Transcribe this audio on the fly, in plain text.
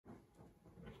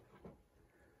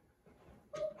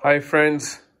Hi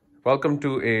friends, welcome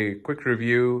to a quick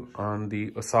review on the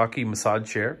Osaki massage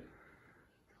chair.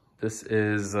 This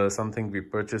is something we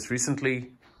purchased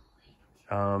recently.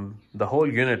 The whole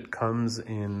unit comes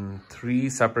in 3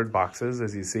 separate boxes,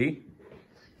 as you see.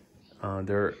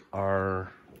 This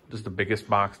is the biggest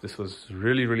box. This was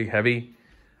really heavy.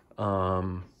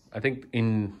 I think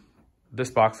in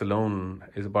this box alone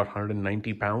is about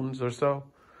 190 pounds or so.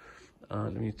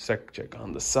 Let me check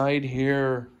on the side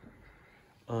here.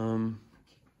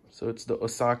 So it's the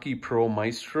Osaki Pro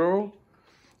Maestro.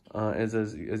 As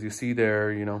you see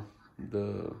there, you know,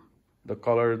 the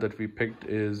color that we picked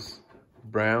is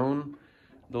brown.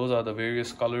 Those are the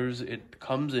various colors it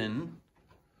comes in.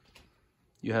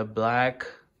 You have black,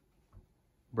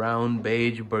 brown,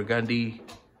 beige, burgundy,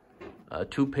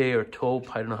 toupe or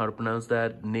taupe, I don't know how to pronounce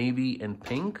that, navy, and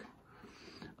pink.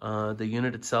 The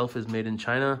unit itself is made in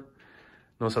China.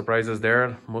 No surprises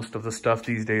there. Most of the stuff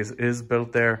these days is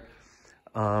built there.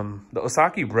 The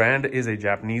Osaki brand is a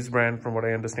Japanese brand from what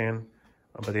I understand,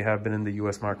 but they have been in the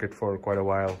US market for quite a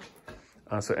while.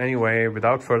 So anyway,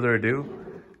 without further ado,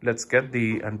 let's get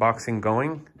the unboxing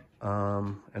going,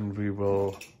 and we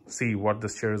will see what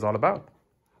this chair is all about.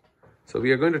 So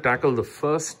we are going to tackle the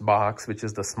first box, which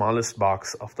is the smallest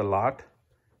box of the lot.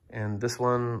 And this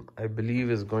one, I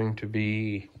believe, is going to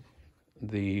be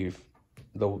the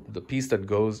piece that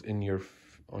goes in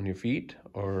on your feet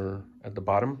or at the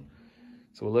bottom.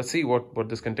 So let's see what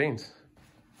this contains.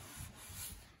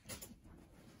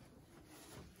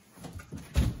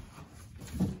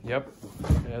 Yep,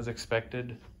 as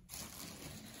expected,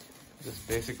 this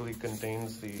basically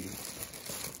contains the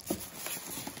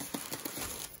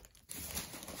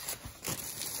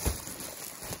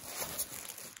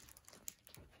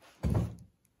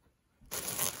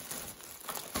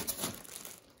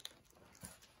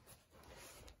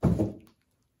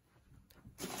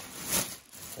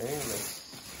let's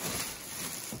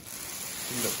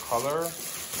see the color.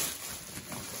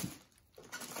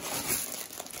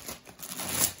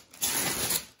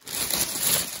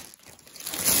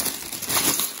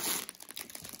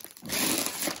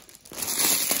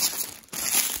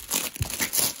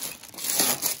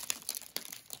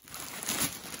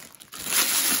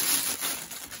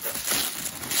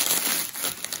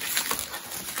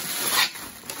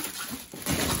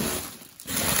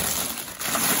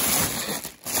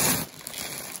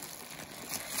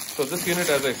 So this unit,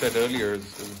 as I said earlier,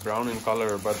 is brown in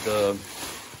color, but the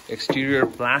exterior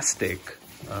plastic,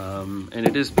 and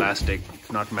it is plastic,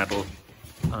 not metal.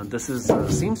 This is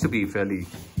seems to be fairly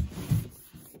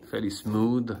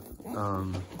smooth.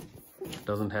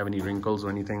 Doesn't have any wrinkles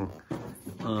or anything.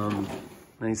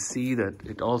 I see that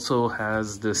it also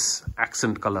has this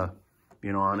accent color,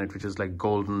 you know, on it, which is like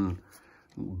golden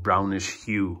brownish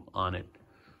hue on it.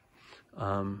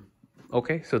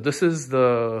 Okay, so this is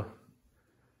the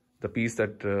piece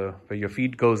that where your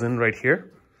feet goes in right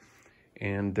here,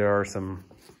 and there are some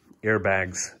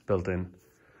airbags built in.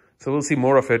 So we'll see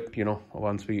more of it, you know,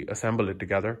 once we assemble it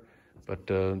together. But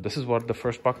this is what the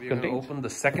first box contains. We're going to open the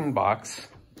second box,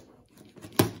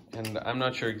 and I'm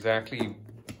not sure exactly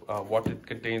what it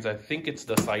contains. I think it's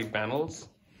the side panels.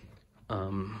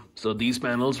 So these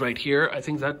panels right here, I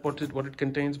think that's what it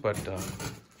contains. But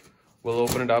we'll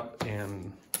open it up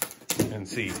and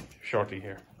see shortly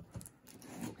here.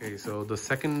 Okay, so the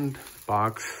second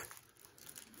box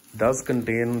does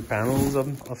contain panels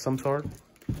of some sort,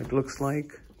 it looks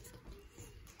like.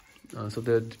 So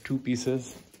there are 2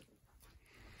 pieces.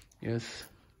 Yes,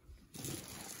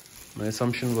 my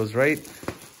assumption was right.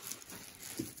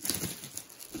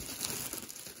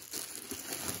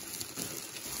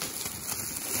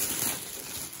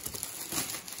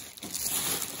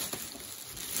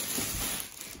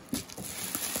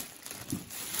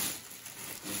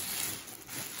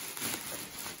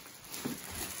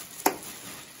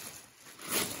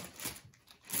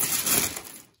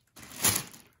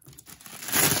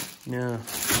 Yeah,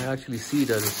 I actually see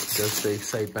that it does say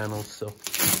side panels, so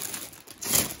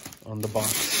on the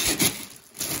box.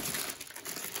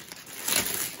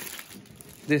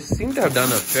 They seem to have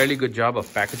done a fairly good job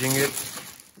of packaging it,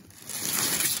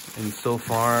 and so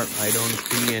far I don't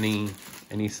see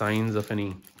any signs of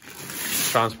any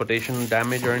transportation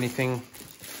damage or anything.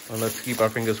 Well, let's keep our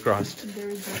fingers crossed. There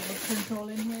is a remote control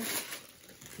in here.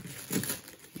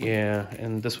 Yeah,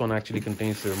 and this one actually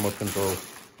contains the remote control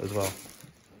as well.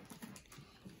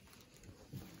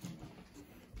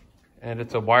 And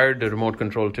it's a wired remote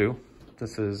control too.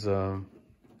 This is the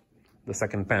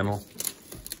second panel.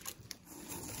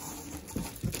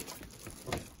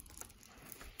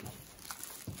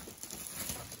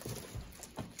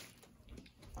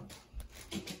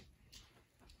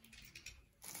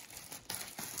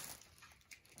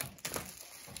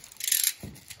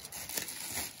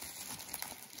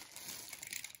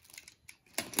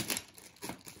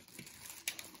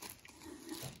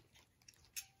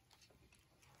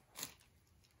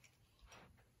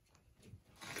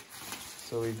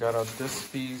 So we got out this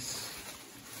piece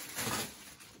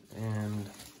and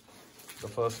the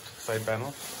first side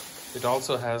panel. It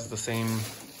also has the same,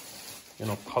 you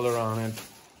know, color on it.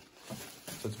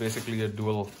 So it's basically a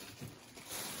dual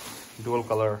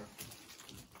color.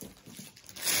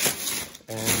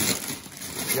 And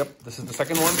yep, this is the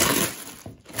second one.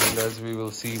 And as we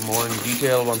will see more in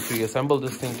detail once we assemble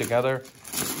this thing together,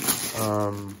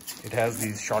 it has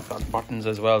these shortcut buttons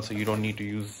as well, so you don't need to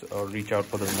use or reach out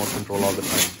for the remote control all the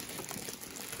time.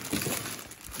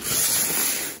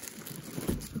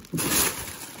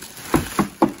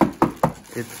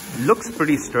 It looks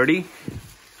pretty sturdy.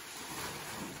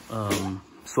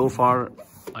 So far,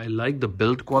 I like the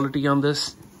build quality on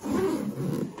this.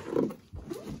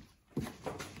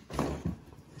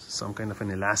 Some kind of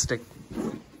an elastic.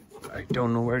 I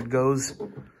don't know where it goes.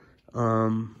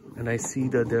 And I see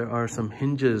that there are some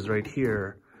hinges right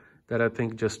here that I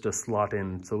think just slot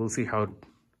in. So we'll see how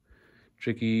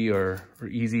tricky or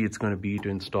easy it's going to be to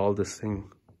install this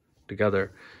thing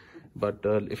together. But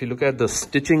if you look at the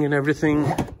stitching and everything,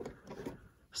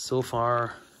 so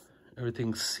far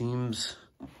everything seems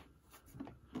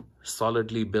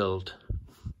solidly built.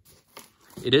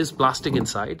 It is plastic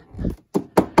inside,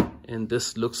 and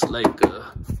this looks like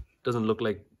doesn't look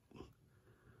like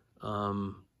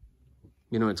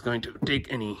you know, it's going to take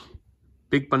any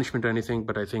big punishment or anything,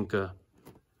 but I think by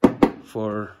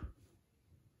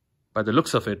the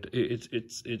looks of it,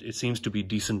 it seems to be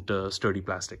decent sturdy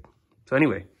plastic. So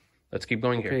anyway, let's keep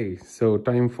going here. Okay, so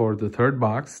time for the third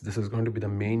box. This is going to be the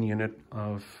main unit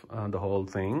of the whole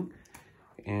thing,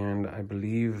 and I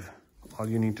believe all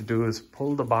you need to do is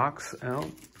pull the box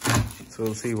out. So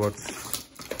we'll see what's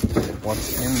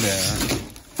in there.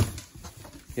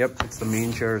 Yep, it's the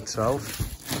main chair itself.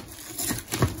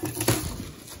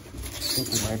 I think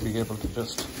you might be able to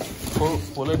just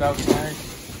pull it outside.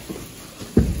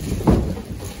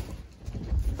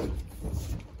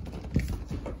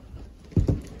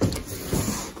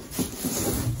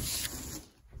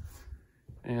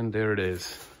 And there it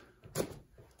is.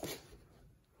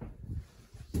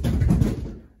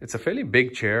 It's a fairly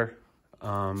big chair,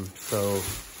 so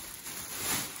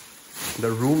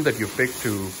the room that you pick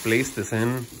to place this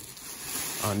in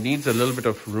needs a little bit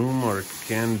of room, or it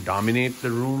can dominate the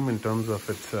room in terms of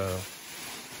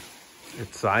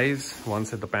its size once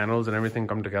the panels and everything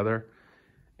come together.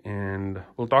 And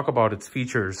we'll talk about its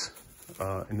features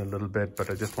in a little bit, but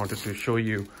I just wanted to show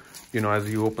you, you know, as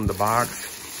you open the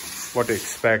box, what to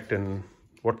expect and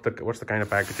what's the kind of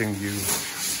packaging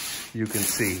you can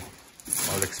see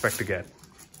or expect to get.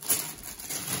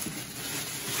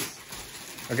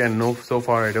 Again, so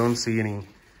far I don't see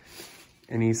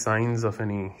any signs of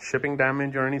any shipping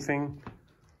damage or anything.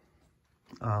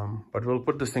 But we'll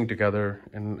put this thing together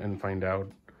and find out.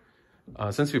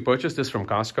 Since we purchased this from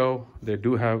Costco, they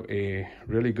do have a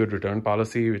really good return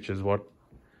policy, which is what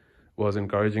was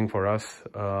encouraging for us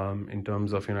in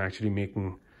terms of, you know, actually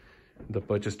making the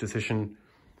purchase decision.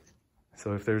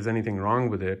 So if there's anything wrong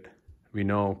with it, we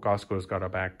know Costco's got our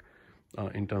back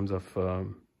in terms of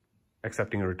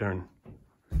accepting a return.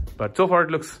 But so far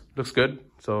it looks good.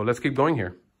 So let's keep going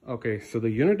here. Okay, so the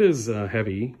unit is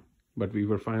heavy, but we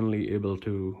were finally able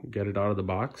to get it out of the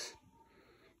box.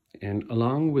 And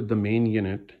along with the main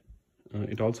unit,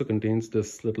 it also contains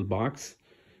this little box.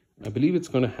 I believe it's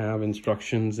going to have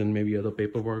instructions and maybe other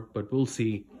paperwork, but we'll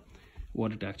see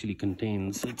what it actually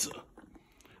contains. It's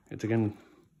again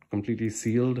completely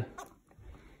sealed,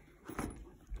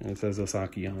 and it says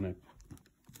Osaki on it.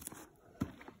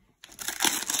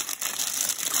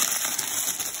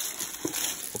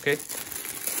 Okay,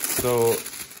 so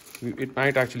it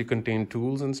might actually contain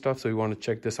tools and stuff, so we want to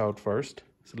check this out first.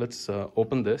 So let's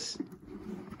open this.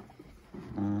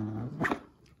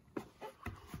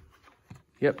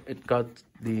 Yep, it's got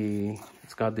the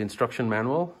instruction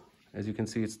manual. As you can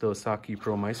see, it's the Osaki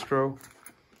Pro Maestro,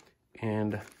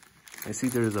 and I see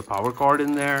there is a power cord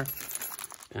in there,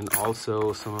 and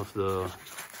also some of the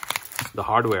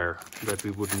hardware that we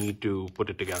would need to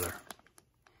put it together.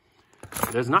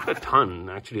 There's not a ton,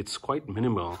 actually. It's quite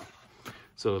minimal.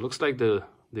 So it looks like the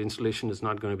installation is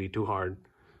not going to be too hard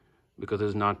because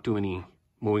there's not too many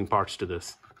moving parts to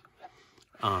this.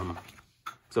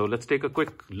 So let's take a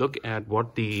quick look at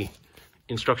what the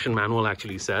instruction manual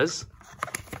actually says.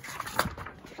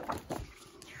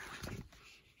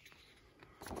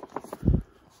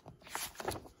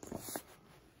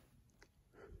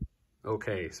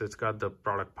 Okay, so it's got the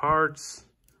product parts,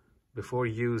 before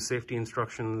use, safety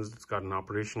instructions, it's got an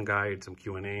operation guide, some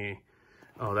Q&A.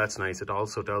 Oh, that's nice. It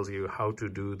also tells you how to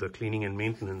do the cleaning and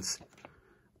maintenance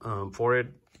for it.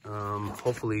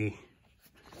 Hopefully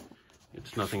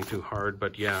it's nothing too hard,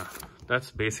 but yeah, that's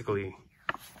basically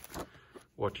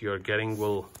what you're getting.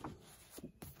 We'll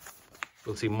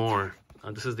see more.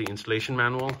 This is the installation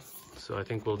manual, so I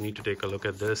think we'll need to take a look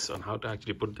at this on how to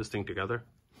actually put this thing together.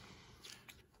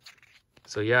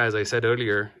 So yeah, as I said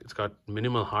earlier, it's got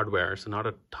minimal hardware, so not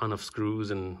a ton of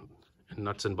screws and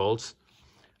nuts and bolts.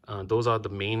 Those are the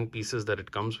main pieces that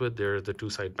it comes with. There are the two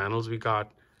side panels we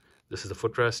got. This is the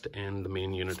footrest and the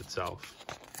main unit itself.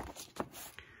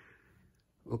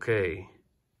 Okay,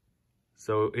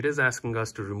 so it is asking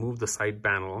us to remove the side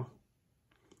panel.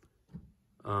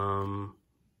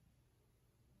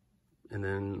 And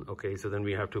then, okay, so then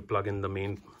we have to plug in the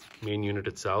main unit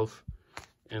itself.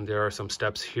 And there are some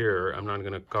steps here. I'm not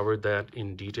going to cover that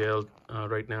in detail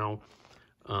right now.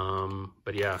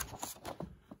 But yeah,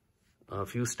 a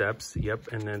few steps. Yep,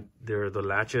 and then there are the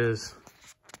latches.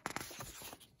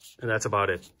 And that's about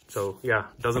it. So yeah,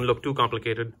 doesn't look too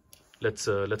complicated. Let's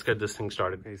get this thing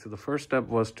started. Okay, so the first step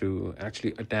was to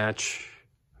actually attach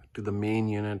to the main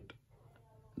unit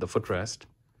the footrest.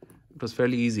 It was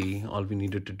fairly easy. All we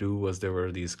needed to do was there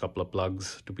were these couple of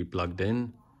plugs to be plugged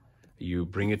in. You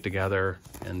bring it together,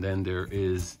 and then there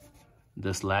is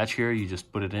this latch here. You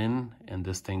just put it in, and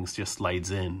this thing just slides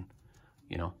in,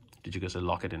 you know, to just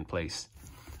lock it in place.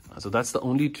 So that's the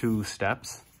only two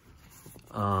steps.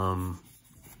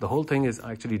 The whole thing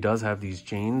actually does have these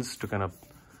chains to kind of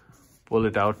pull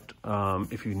it out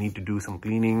if you need to do some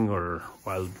cleaning or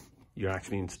while you're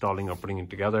actually installing or putting it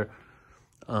together.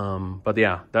 But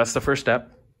yeah, that's the first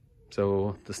step.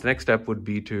 So this next step would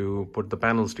be to put the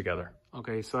panels together.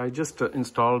 Okay, so I just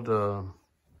installed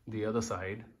the other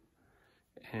side,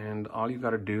 and all you got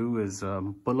to do is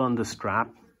pull on the strap.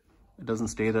 It doesn't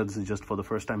say that this is just for the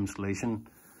first time installation.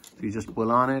 So you just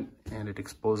pull on it, and it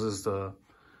exposes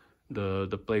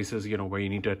the places, you know, where you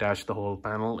need to attach the whole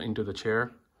panel into the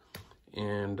chair.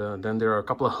 And then there are a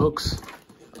couple of hooks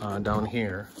down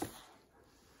here,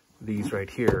 these right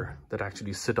here, that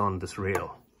actually sit on this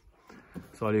rail.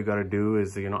 So all you got to do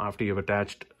is, you know, after you've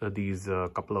attached these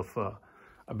couple of,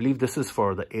 I believe this is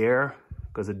for the air,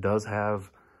 because it does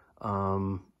have,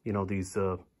 you know, these,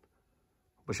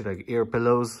 air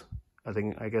pillows,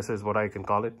 I guess is what I can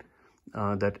call it,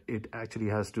 that it actually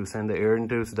has to send the air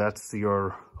into. So that's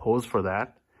your hose for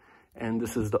that. And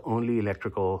this is the only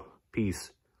electrical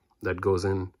piece that goes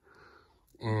in.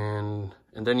 And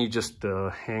then you just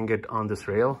hang it on this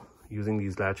rail using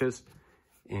these latches,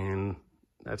 and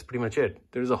that's pretty much it.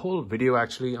 There's a whole video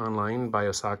actually online by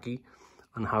Osaki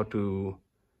on how to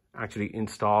actually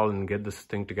install and get this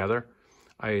thing together.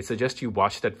 I suggest you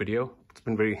watch that video. It's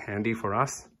been very handy for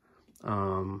us.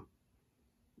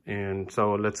 And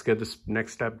so let's get this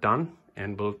next step done,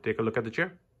 and we'll take a look at the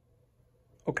chair.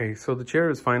 Okay, so the chair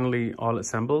is finally all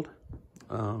assembled.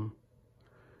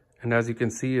 And as you can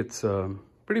see, it's a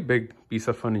pretty big piece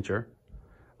of furniture.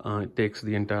 It takes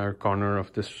the entire corner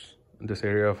of this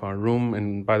area of our room.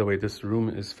 And by the way, this room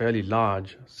is fairly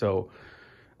large, so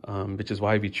which is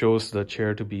why we chose the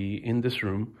chair to be in this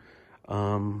room.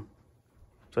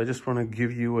 So I just want to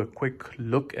give you a quick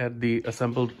look at the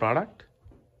assembled product.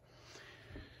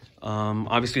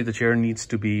 Obviously, the chair needs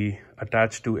to be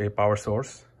attached to a power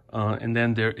source. And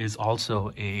then there is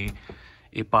also a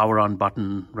power on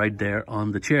button right there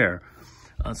on the chair.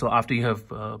 So after you have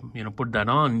you know, put that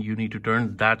on, you need to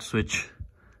turn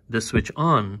this switch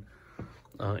on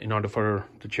in order for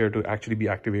the chair to actually be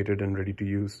activated and ready to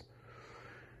use.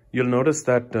 You'll notice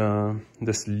that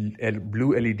this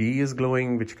blue LED is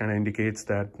glowing, which kind of indicates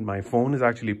that my phone is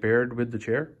actually paired with the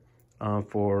chair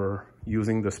for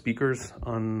using the speakers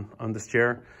on this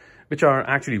chair, which are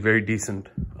actually very decent.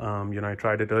 You know, I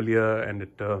tried it earlier, and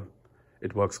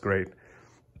it works great.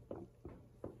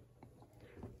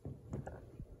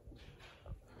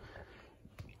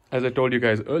 As I told you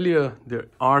guys earlier, there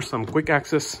are some quick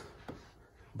access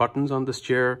buttons on this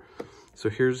chair. So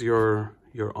here's your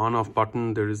on-off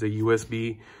button. There is a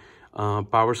USB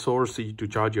power source to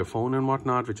charge your phone and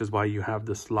whatnot, which is why you have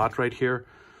this slot right here.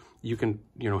 You can,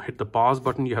 you know, hit the pause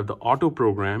button. You have the auto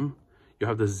program. You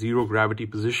have the zero gravity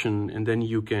position, and then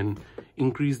you can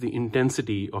increase the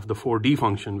intensity of the 4D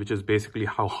function, which is basically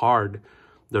how hard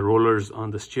the rollers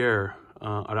on this chair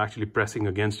are actually pressing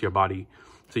against your body.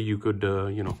 So you could,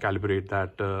 you know, calibrate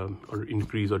that or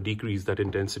increase or decrease that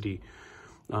intensity.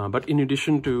 But in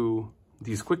addition to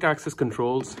these quick access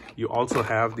controls, you also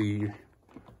have the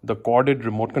corded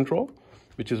remote control,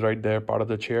 which is right there, part of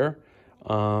the chair.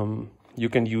 You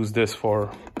can use this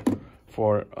for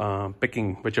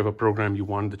picking whichever program you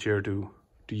want the chair to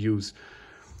use.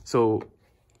 So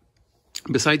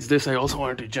besides this, I also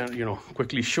wanted to, you know,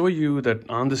 quickly show you that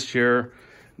on this chair,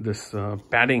 this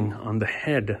padding on the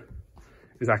head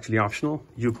is actually optional.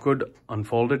 You could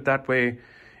unfold it that way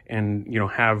and, you know,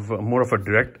 have more of a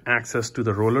direct access to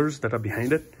the rollers that are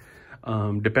behind it.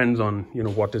 Depends on, you know,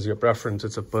 what is your preference.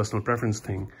 It's a personal preference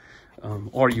thing.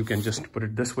 Or you can just put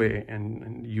it this way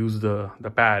and use the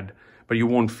pad, but you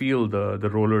won't feel the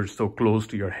rollers so close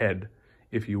to your head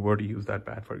if you were to use that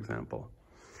pad, for example.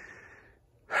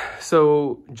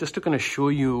 So just to kind of show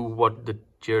you what the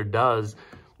chair does,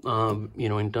 you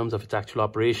know, in terms of its actual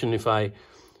operation,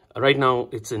 right now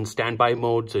it's in standby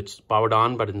mode, so it's powered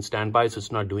on, but in standby, so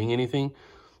it's not doing anything.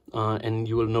 And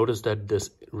you will notice that this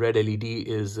red LED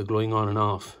is glowing on and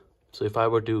off. So if I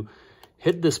were to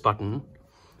hit this button,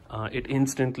 it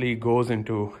instantly goes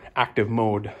into active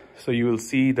mode. So you will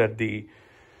see that the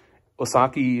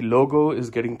Osaki logo is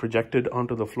getting projected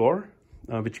onto the floor,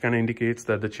 which kind of indicates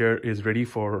that the chair is ready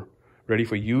for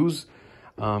use.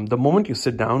 The moment you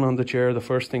sit down on the chair, the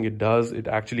first thing it does, it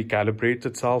actually calibrates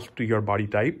itself to your body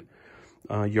type,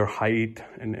 your height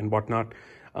and whatnot,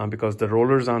 because the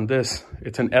rollers on this,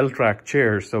 it's an L-track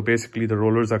chair. So basically the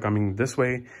rollers are coming this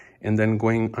way and then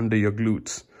going under your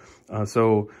glutes.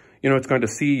 So, you know, it's going to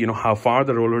see, you know, how far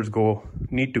the rollers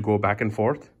need to go back and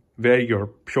forth, where your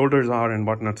shoulders are and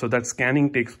whatnot. So that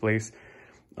scanning takes place.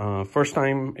 First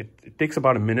time, it takes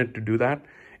about a minute to do that.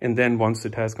 And then once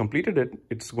it has completed it,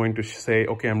 it's going to say,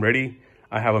 okay, I'm ready.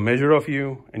 I have a measure of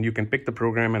you, and you can pick the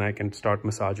program and I can start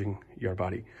massaging your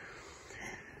body.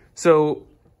 So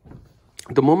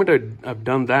the moment I've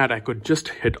done that, I could just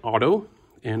hit auto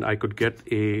and I could get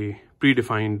a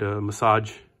predefined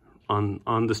massage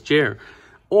on this chair.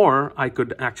 Or I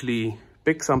could actually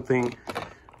pick something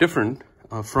different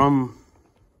from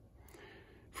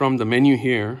the menu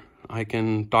here. I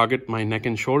can target my neck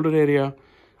and shoulder area.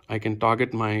 I can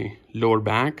target my lower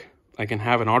back. I can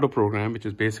have an auto program, which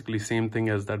is basically same thing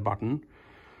as that button.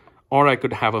 Or I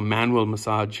could have a manual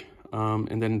massage.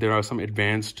 And then there are some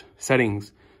advanced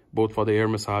settings, both for the air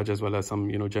massage as well as some,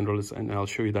 you know, general, and I'll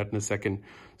show you that in a second.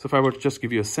 So if I were to just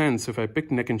give you a sense, if I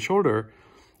pick neck and shoulder,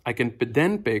 I can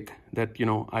then pick that, you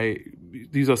know,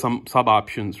 these are some sub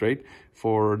options, right?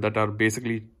 That are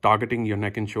basically targeting your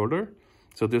neck and shoulder.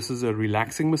 So this is a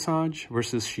relaxing massage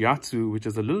versus shiatsu, which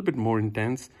is a little bit more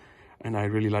intense. And I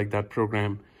really like that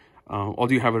program.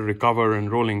 Although you have a recover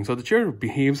and rolling. So the chair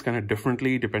behaves kind of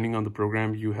differently depending on the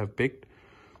program you have picked.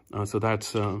 So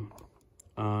that's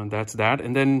that.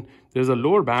 And then there's a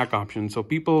lower back option. So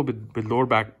people with lower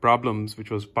back problems,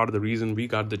 which was part of the reason we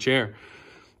got the chair,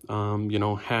 you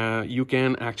know, you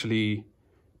can actually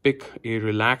pick a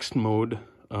relaxed mode,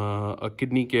 a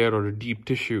kidney care or a deep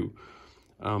tissue.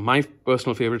 My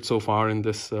personal favorite so far in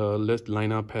this list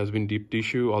lineup has been deep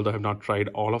tissue, although I have not tried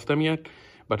all of them yet,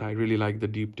 but I really like the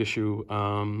deep tissue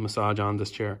massage on this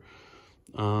chair.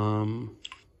 So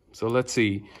let's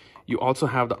see. You also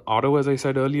have the auto, as I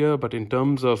said earlier, but in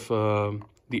terms of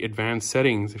the advanced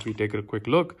settings, if we take a quick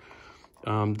look,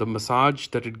 the massage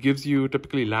that it gives you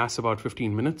typically lasts about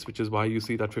 15 minutes, which is why you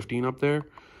see that 15 up there.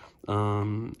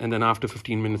 And then after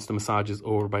 15 minutes, the massage is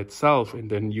over by itself, and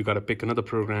then you got to pick another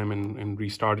program and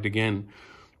restart it again,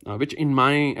 which in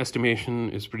my estimation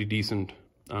is pretty decent.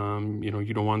 You know,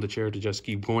 you don't want the chair to just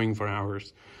keep going for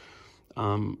hours.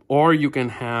 Or you can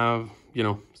have, you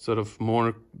know, sort of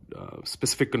more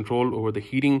specific control over the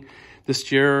heating. This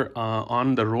chair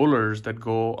on the rollers that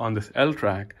go on this L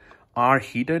track are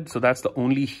heated, so that's the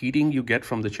only heating you get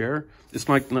from the chair. It's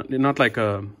not like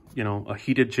a, you know, a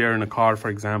heated chair in a car, for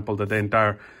example, that the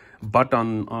entire butt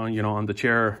on you know, on the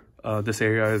chair, this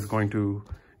area is going to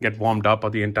get warmed up, or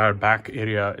the entire back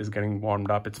area is getting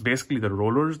warmed up. It's basically the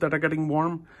rollers that are getting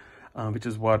warm, which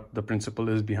is what the principle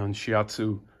is behind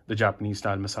shiatsu, the Japanese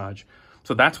style massage.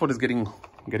 So that's what is getting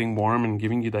warm and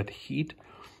giving you that heat.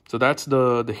 So that's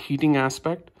the heating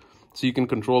aspect. So you can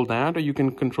control that, or you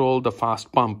can control the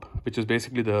fast pump, which is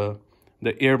basically the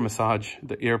air massage,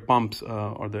 the air pumps,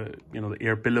 or the, you know, the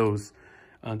air pillows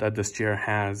that this chair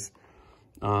has.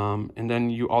 And then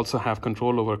you also have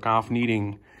control over calf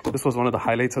kneading. This was one of the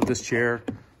highlights of this chair.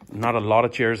 Not a lot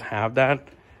of chairs have that,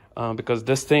 because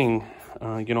this thing,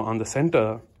 you know, on the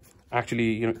center,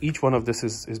 actually, you know, each one of this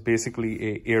is basically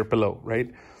a air pillow,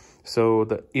 right? So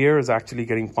the air is actually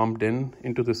getting pumped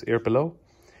into this air pillow.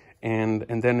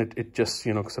 And then it just,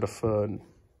 you know, sort of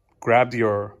grabs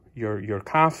your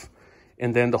calf,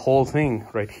 and then the whole thing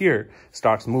right here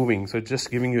starts moving. So it's just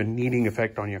giving you a kneading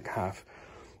effect on your calf.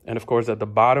 And of course, at the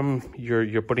bottom,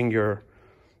 you're putting your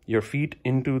feet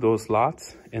into those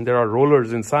slots, and there are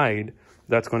rollers inside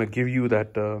that's going to give you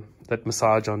that that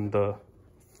massage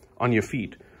on your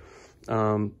feet.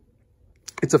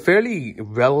 It's a fairly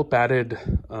well padded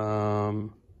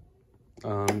you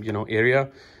know, area.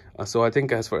 So I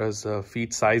think as far as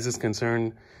feet size is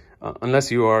concerned,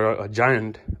 unless you are a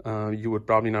giant, you would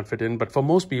probably not fit in. But for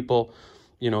most people,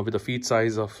 you know, with a feet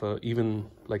size of even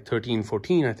like 13,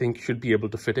 14, I think should be able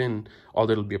to fit in,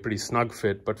 although it'll be a pretty snug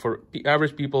fit. But for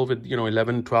average people with, you know,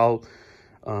 11, 12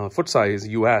 foot size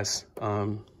US,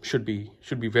 should be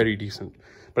very decent.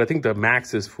 But I think the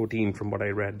max is 14 from what I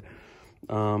read.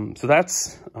 So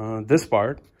that's this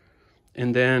part.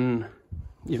 And then,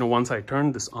 you know, once I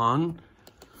turn this on,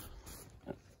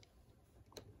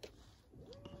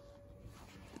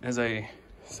 as I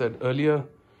said earlier,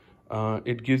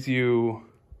 it gives you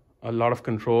a lot of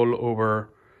control over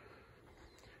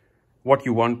what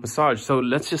you want massage. So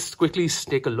let's just quickly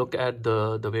take a look at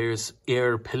the various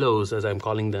air pillows, as I'm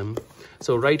calling them.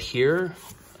 So right here,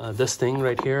 this thing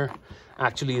right here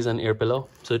actually is an air pillow.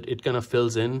 So it kind of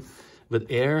fills in with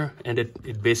air, and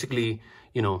it basically,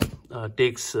 you know,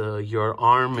 takes your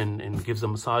arm and gives a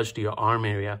massage to your arm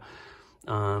area.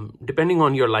 Depending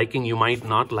on your liking, you might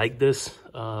not like this.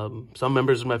 Some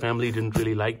members of my family didn't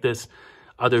really like this.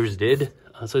 Others did.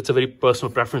 So it's a very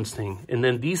personal preference thing. And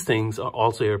then these things are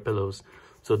also air pillows.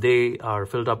 So they are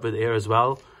filled up with air as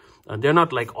well. They're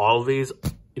not like always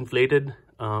inflated.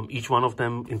 Each one of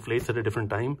them inflates at a different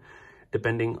time,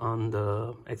 depending on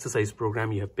the exercise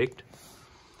program you have picked.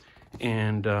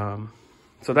 And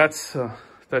so that's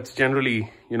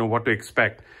generally, you know, what to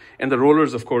expect. And the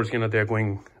rollers, of course, you know, they're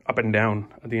going up and down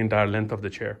the entire length of the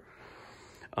chair.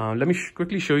 Let me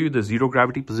quickly show you the zero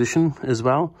gravity position as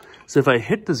well. So if I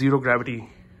hit the zero gravity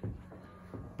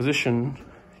position,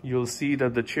 you'll see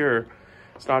that the chair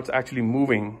starts actually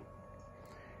moving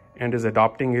and is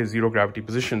adopting a zero gravity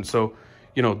position. So,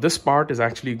 you know, this part is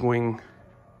actually growing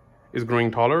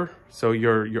taller. So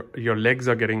your legs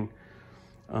are getting,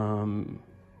 you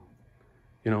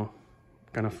know,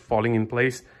 kind of falling in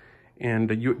place. And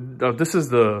this is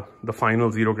the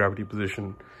final zero gravity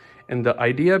position. And the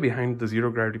idea behind the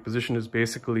zero gravity position is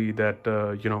basically that,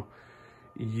 you know,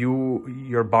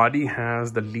 your body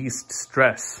has the least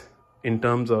stress in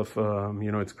terms of,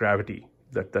 you know, its gravity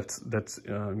that's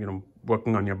you know,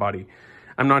 working on your body.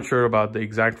 I'm not sure about the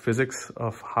exact physics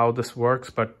of how this works,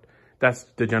 but that's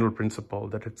the general principle,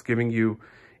 that it's giving you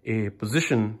a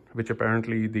position which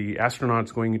apparently the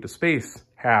astronauts going into space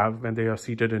have when they are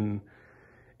seated in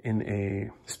a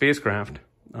spacecraft.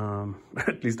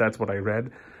 At least that's what I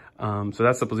read. So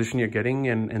that's the position you're getting,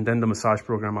 and then the massage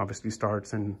program obviously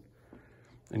starts, and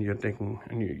you're taking,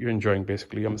 and you're enjoying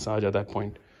basically a massage at that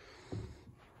point.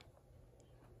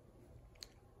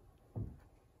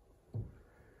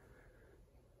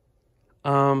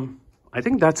 I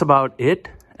think that's about it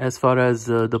as far as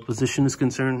the position is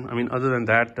concerned. I mean, other than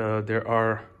that, there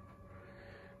are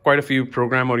quite a few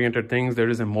program-oriented things. There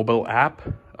is a mobile app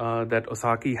that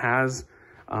Osaki has.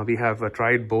 We have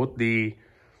tried both the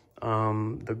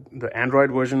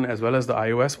Android version as well as the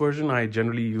iOS version. I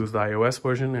generally use the iOS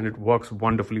version, and it works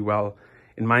wonderfully well.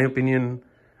 In my opinion,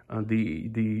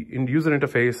 the user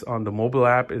interface on the mobile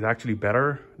app is actually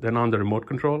better than on the remote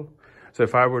control. So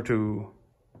if I were to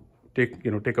take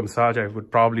a massage, I would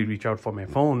probably reach out for my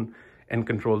phone and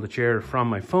control the chair from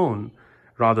my phone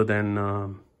rather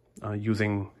than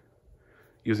using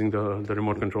the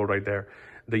remote control right there.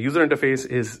 The user interface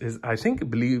is I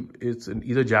believe it's in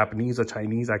either Japanese or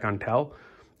Chinese, I can't tell,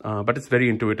 but it's very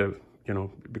intuitive, you know,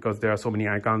 because there are so many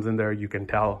icons in there, you can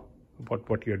tell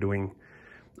what you're doing.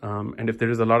 And if there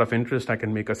is a lot of interest, I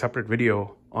can make a separate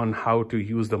video on how to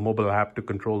use the mobile app to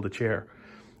control the chair.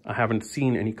 I haven't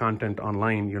seen any content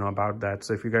online, you know, about that.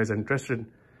 So if you guys are interested,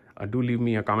 do leave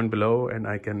me a comment below, and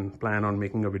I can plan on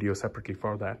making a video separately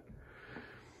for that.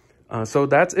 So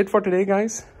that's it for today,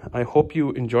 guys. I hope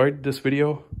you enjoyed this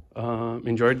video,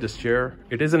 enjoyed this chair.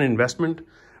 It is an investment,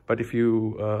 but if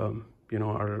you, you know,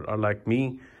 are like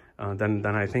me, then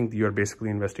I think you're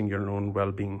basically investing your own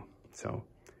well-being. So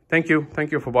thank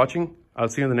you for watching. I'll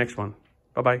see you in the next one.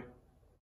 Bye-bye.